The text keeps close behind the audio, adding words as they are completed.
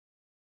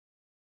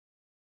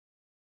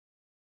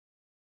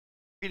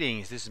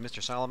Greetings, this is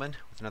Mr. Solomon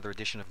with another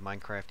edition of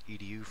Minecraft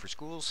EDU for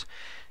schools.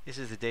 This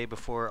is the day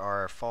before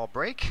our fall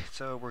break,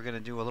 so we're going to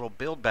do a little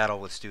build battle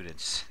with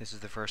students. This is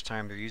the first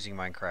time they're using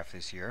Minecraft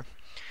this year.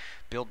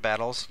 Build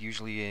battles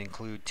usually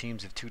include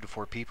teams of 2 to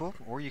 4 people,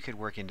 or you could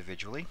work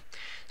individually.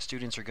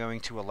 Students are going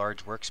to a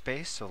large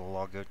workspace, so they'll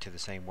all go to the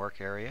same work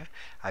area.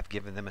 I've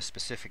given them a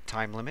specific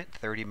time limit,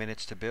 30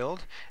 minutes to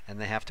build, and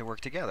they have to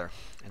work together.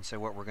 And so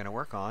what we're going to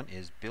work on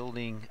is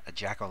building a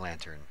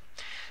jack-o'-lantern,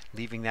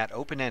 leaving that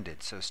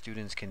open-ended so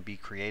students can be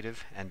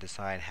creative and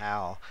decide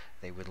how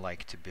they would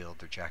like to build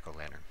their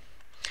jack-o'-lantern.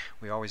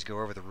 We always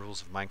go over the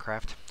rules of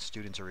Minecraft.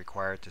 Students are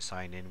required to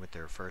sign in with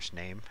their first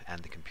name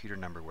and the computer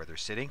number where they're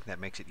sitting. That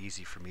makes it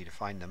easy for me to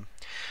find them.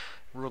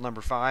 Rule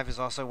number 5 is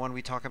also one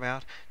we talk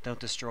about. Don't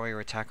destroy or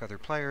attack other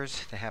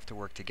players. They have to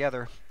work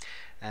together.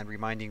 And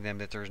reminding them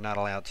that they're not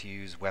allowed to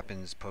use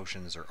weapons,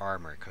 potions, or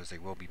armor because they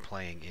will be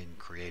playing in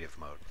creative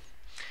mode.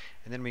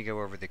 And then we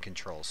go over the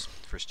controls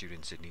for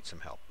students that need some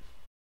help.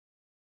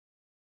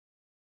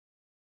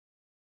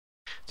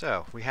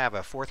 So we have a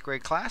 4th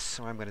grade class,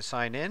 so I'm going to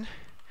sign in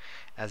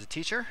as a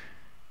teacher.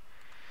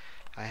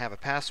 I have a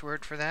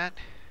password for that,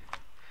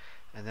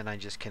 and then I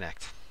just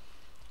connect.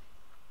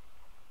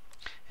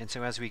 And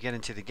so as we get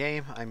into the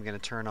game, I'm going to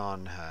turn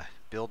on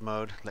build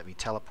mode. Let me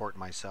teleport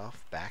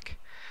myself back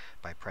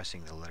by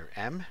pressing the letter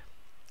M.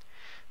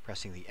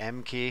 Pressing the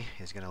M key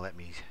is going to let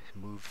me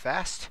move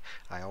fast.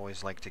 I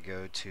always like to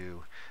go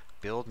to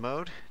build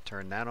mode,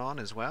 turn that on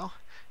as well,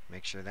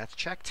 make sure that's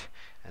checked,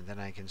 and then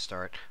I can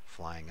start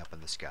flying up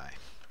in the sky.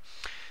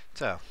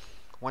 So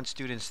once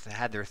students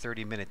had their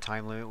 30-minute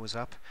time limit was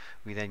up,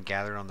 we then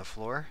gathered on the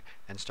floor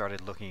and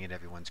started looking at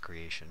everyone's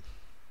creation.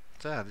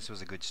 So this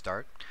was a good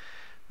start.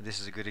 This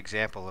is a good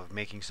example of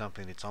making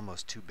something that's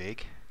almost too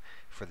big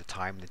for the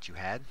time that you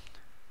had,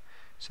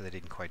 so they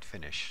didn't quite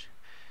finish.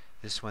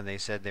 This one, they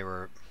said they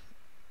were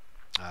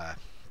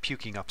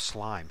puking up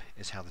slime,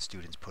 is how the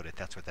students put it.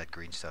 That's what that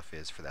green stuff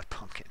is for that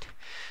pumpkin.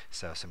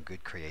 So some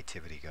good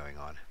creativity going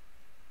on.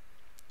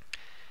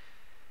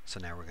 So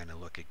now we're going to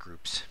look at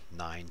groups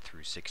 9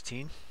 through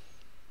 16.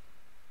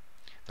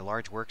 The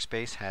large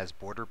workspace has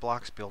border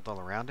blocks built all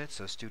around it,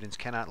 so students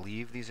cannot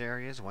leave these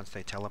areas once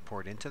they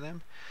teleport into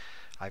them.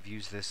 I've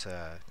used this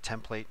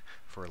template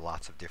for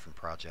lots of different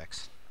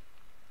projects.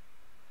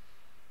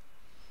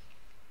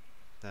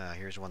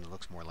 Here's one that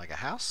looks more like a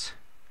house.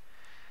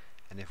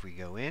 And if we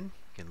go in,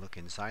 we can look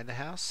inside the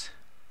house.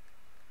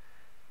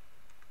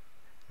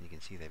 You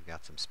can see they've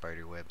got some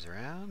spider webs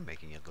around,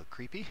 making it look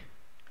creepy.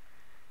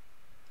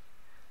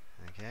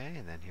 Okay,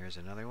 and then here's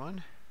another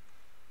one.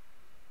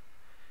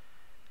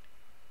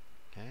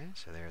 Okay,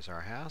 so there's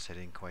our house. I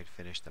didn't quite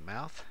finish the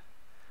mouth.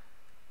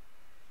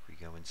 If we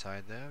go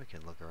inside though, we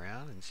can look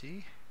around and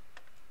see.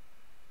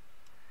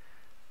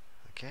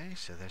 Okay,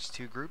 so there's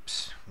 2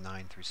 groups,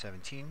 9 through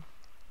 17.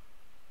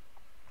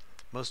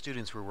 Most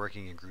students were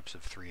working in groups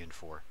of 3 and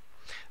 4.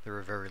 There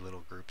were very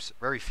little groups,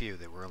 very few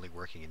that were only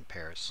working in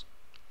pairs.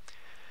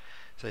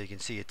 So you can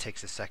see it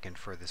takes a second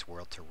for this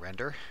world to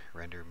render.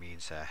 Render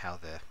means how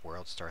the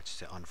world starts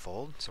to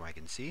unfold, so I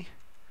can see.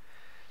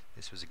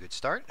 This was a good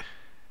start.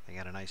 They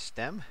got a nice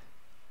stem.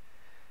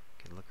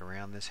 You can look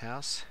around this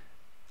house.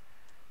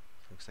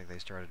 Looks like they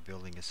started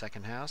building a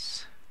second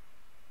house.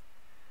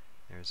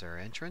 There's our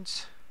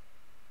entrance.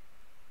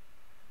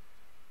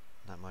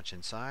 Not much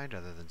inside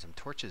other than some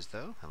torches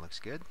though. That looks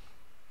good.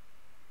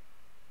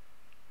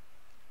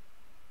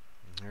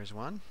 And there's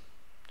one.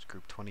 It's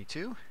group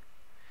 22.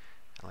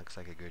 That looks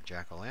like a good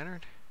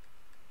jack-o'-lantern.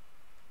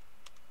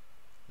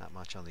 Not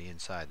much on the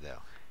inside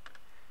though.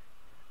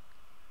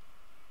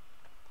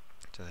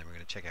 So then we're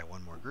going to check out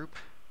one more group.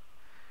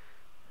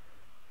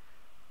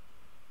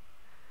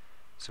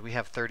 So we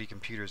have 30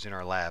 computers in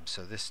our lab,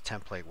 so this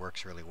template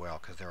works really well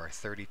because there are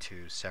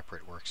 32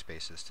 separate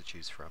workspaces to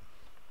choose from.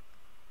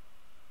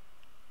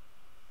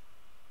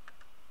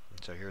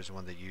 And so here's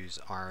one that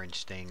used orange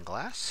stained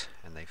glass,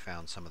 and they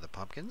found some of the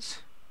pumpkins.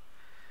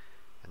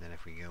 And then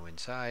if we go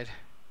inside,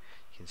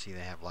 you can see they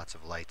have lots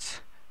of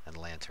lights and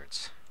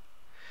lanterns.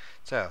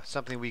 So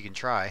something we can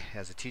try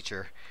as a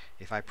teacher,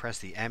 if I press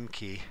the M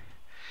key,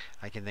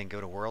 I can then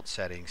go to world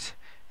settings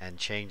and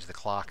change the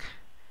clock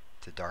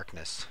to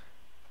darkness.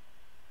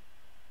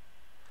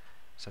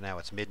 So now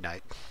it's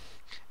midnight,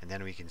 and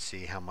then we can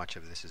see how much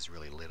of this is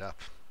really lit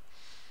up.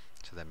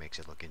 So that makes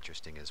it look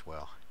interesting as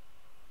well.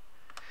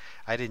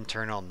 I didn't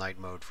turn on night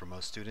mode for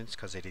most students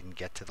because they didn't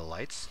get to the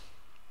lights,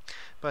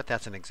 but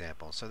that's an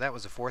example. So that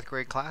was a 4th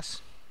grade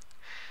class,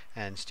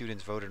 and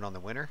students voted on the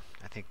winner.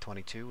 I think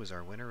 22 was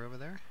our winner over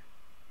there.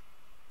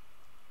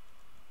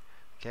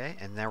 Okay,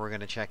 and now we're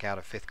going to check out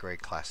a 5th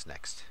grade class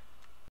next.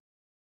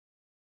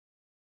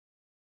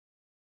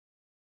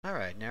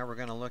 Alright, now we're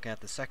going to look at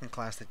the second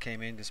class that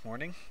came in this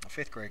morning, a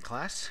 5th grade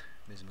class,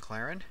 Ms.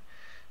 McLaren.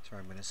 So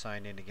I'm going to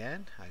sign in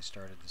again. I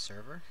started the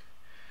server.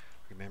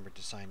 Remember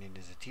to sign in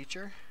as a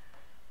teacher.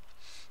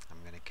 I'm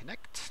going to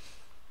connect.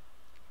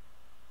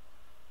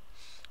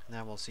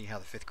 Now we'll see how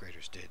the 5th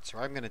graders did. So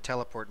I'm going to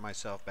teleport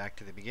myself back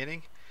to the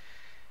beginning.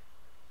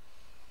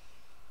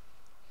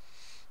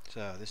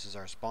 So this is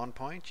our spawn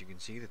point. You can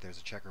see that there's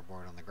a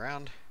checkerboard on the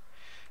ground.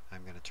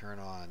 I'm going to turn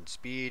on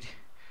speed.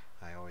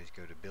 I always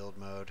go to build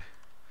mode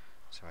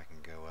so I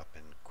can go up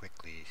and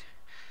quickly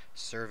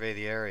survey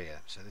the area.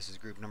 So this is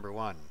group number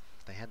 1.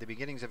 They had the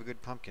beginnings of a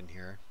good pumpkin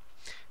here.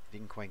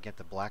 Didn't quite get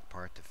the black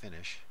part to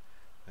finish,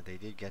 but they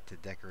did get to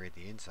decorate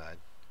the inside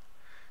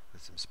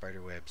with some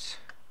spider webs,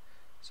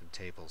 some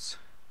tables.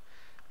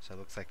 So it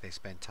looks like they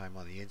spent time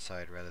on the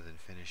inside rather than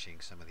finishing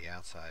some of the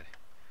outside.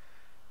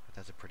 But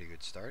that's a pretty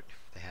good start.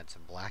 If they had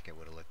some black, it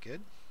would have looked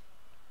good.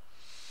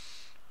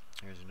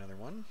 Here's another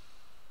one.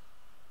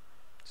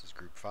 This is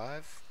group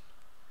 5.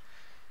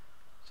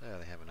 So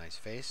they have a nice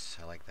face.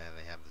 I like that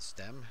they have the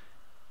stem.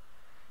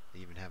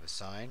 They even have a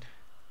sign.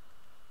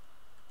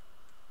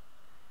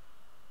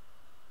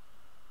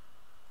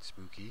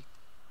 Spooky.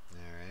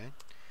 Alright.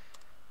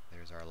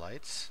 There's our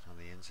lights on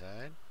the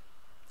inside.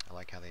 I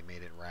like how they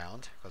made it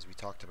round, because we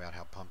talked about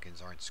how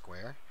pumpkins aren't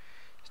square.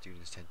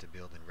 Students tend to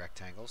build in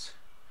rectangles.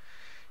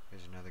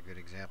 Here's another good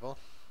example.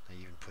 They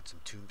even put some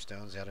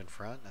tombstones out in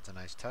front. That's a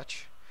nice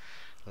touch.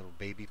 Little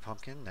baby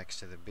pumpkin next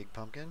to the big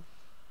pumpkin,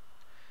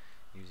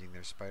 using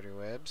their spider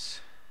webs.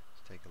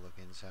 Let's take a look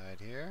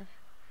inside here.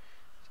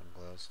 Some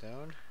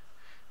glowstone.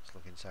 Let's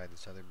look inside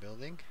this other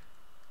building.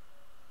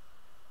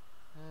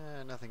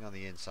 Nothing on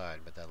the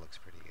inside, but that looks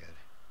pretty good.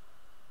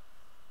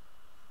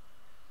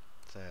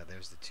 So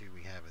there's the two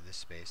we have in this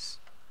space.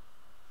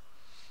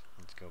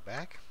 Let's go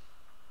back.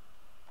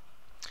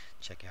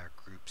 Check out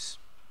groups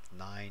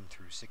 9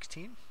 through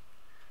 16.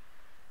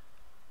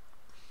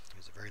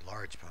 There's a very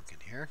large pumpkin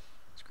here.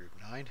 It's group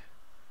 9.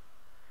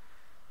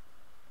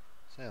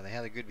 So they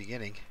had a good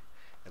beginning.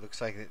 It looks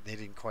like they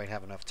didn't quite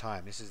have enough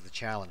time. This is the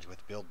challenge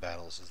with build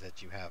battles, is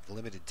that you have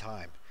limited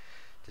time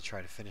to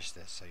try to finish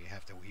this. So you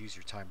have to use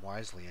your time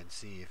wisely and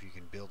see if you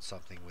can build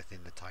something within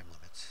the time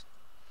limits.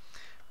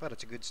 But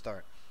it's a good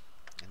start.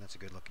 And that's a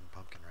good looking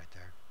pumpkin right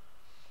there.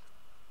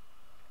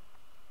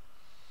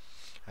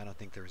 I don't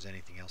think there was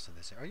anything else in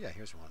this. Oh yeah,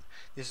 here's one.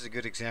 This is a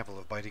good example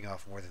of biting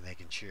off more than they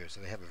can chew. So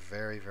they have a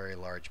very, very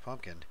large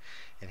pumpkin.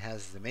 It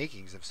has the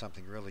makings of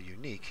something really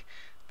unique,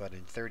 but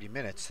in 30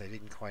 minutes they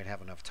didn't quite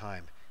have enough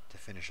time to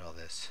finish all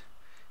this.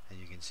 And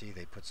you can see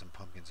they put some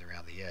pumpkins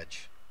around the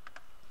edge.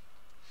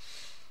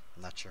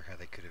 I'm not sure how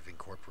they could have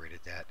incorporated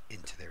that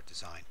into their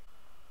design.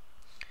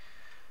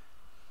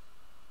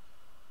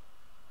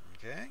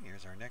 Okay,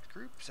 here's our next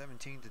group,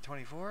 17 to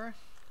 24.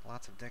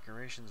 Lots of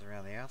decorations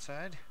around the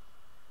outside.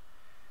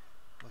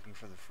 Looking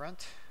for the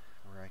front,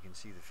 where I can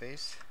see the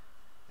face.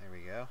 There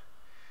we go.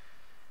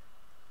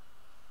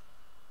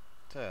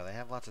 So, they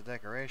have lots of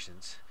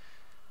decorations.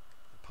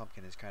 The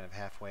pumpkin is kind of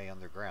halfway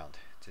underground.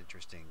 It's an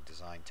interesting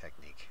design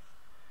technique.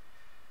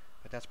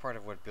 But that's part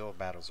of what build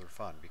battles are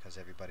fun, because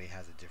everybody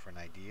has a different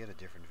idea, a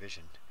different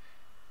vision.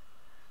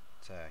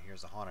 So,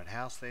 here's a haunted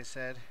house, they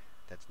said,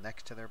 that's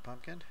next to their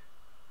pumpkin.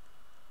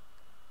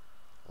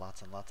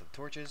 Lots and lots of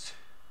torches.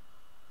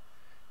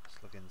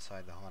 Let's look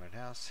inside the haunted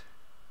house.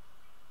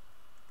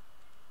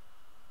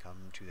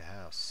 Come to the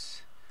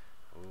house.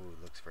 Ooh,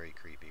 looks very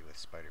creepy with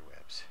spider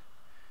webs.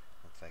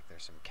 Looks like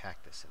there's some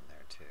cactus in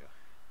there too.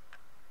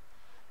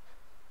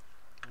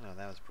 Oh,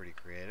 that was pretty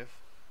creative.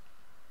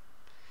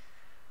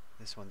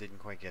 This one didn't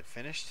quite get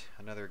finished.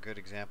 Another good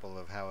example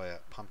of how a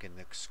pumpkin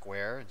looks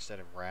square instead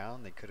of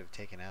round. They could have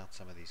taken out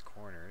some of these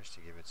corners to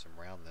give it some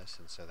roundness,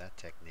 and so that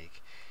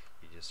technique,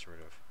 you just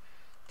sort of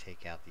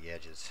take out the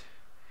edges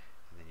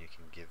and then you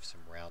can give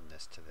some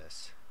roundness to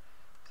this.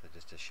 So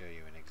just to show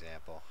you an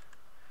example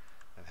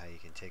of how you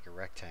can take a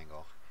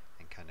rectangle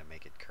and kind of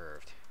make it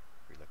curved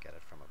if we look at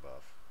it from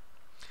above.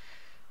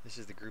 This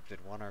is the group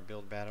that won our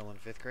build battle in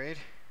 5th grade.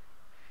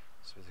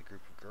 This was a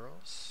group of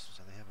girls,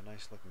 so they have a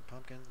nice looking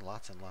pumpkin,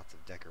 lots and lots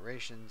of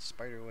decorations,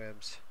 spider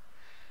webs,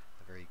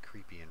 a very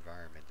creepy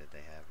environment that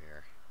they have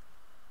here.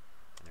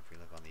 And if we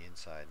look on the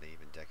inside, they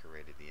even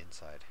decorated the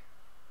inside.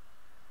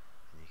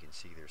 And you can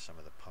see there's some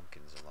of the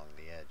pumpkins along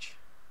the edge.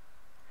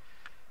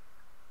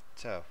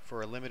 So,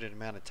 for a limited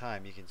amount of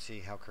time, you can see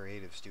how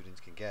creative students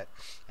can get,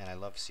 and I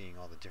love seeing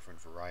all the different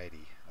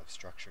variety of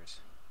structures.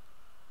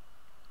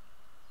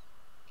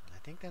 I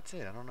think that's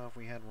it. I don't know if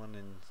we had one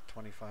in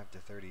 25 to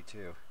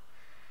 32.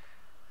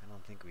 I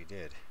don't think we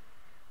did.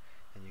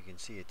 And you can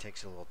see it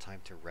takes a little time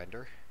to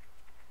render,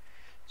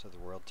 so the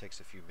world takes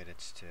a few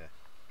minutes to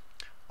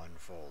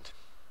unfold,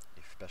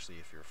 especially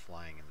if you're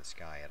flying in the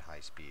sky at high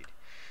speed.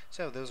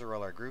 So those are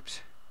all our groups,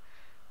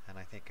 and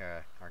I think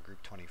our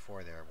group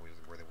 24 there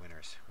were the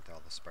winners with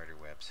all the spider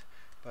webs.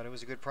 But it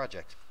was a good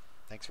project.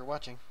 Thanks for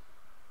watching.